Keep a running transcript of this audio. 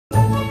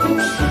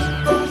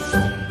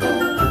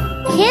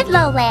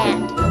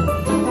Kidloland.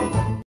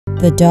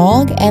 The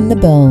Dog and the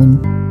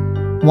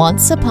Bone.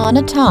 Once upon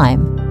a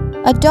time,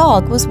 a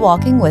dog was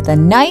walking with a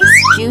nice,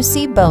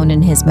 juicy bone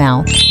in his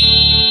mouth.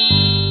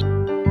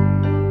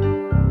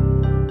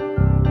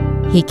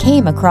 He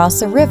came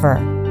across a river.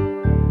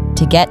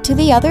 To get to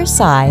the other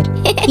side,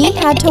 he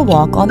had to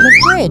walk on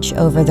the bridge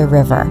over the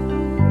river.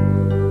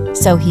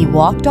 So he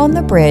walked on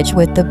the bridge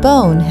with the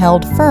bone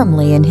held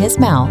firmly in his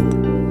mouth.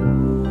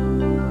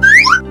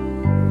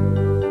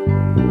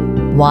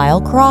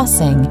 While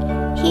crossing,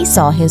 he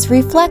saw his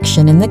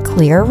reflection in the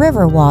clear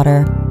river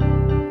water.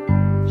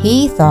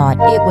 He thought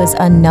it was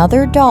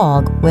another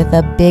dog with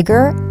a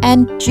bigger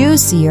and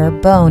juicier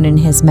bone in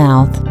his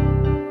mouth.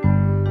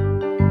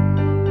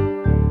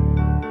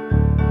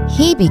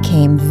 He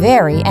became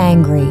very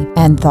angry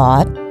and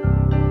thought,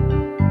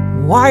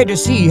 "Why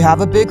does he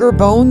have a bigger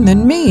bone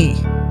than me?"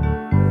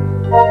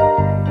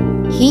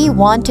 He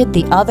wanted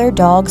the other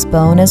dog's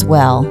bone as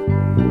well.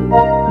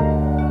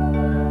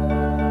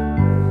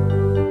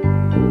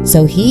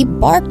 So he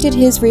barked at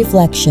his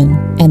reflection,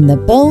 and the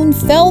bone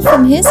fell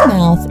from his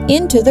mouth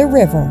into the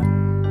river.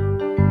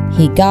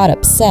 He got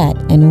upset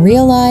and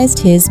realized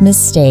his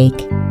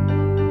mistake.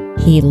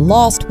 He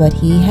lost what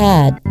he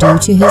had due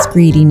to his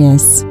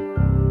greediness.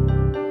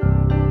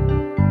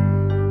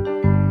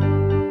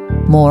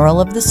 Moral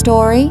of the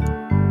story: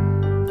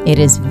 it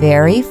is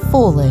very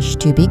foolish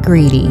to be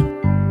greedy.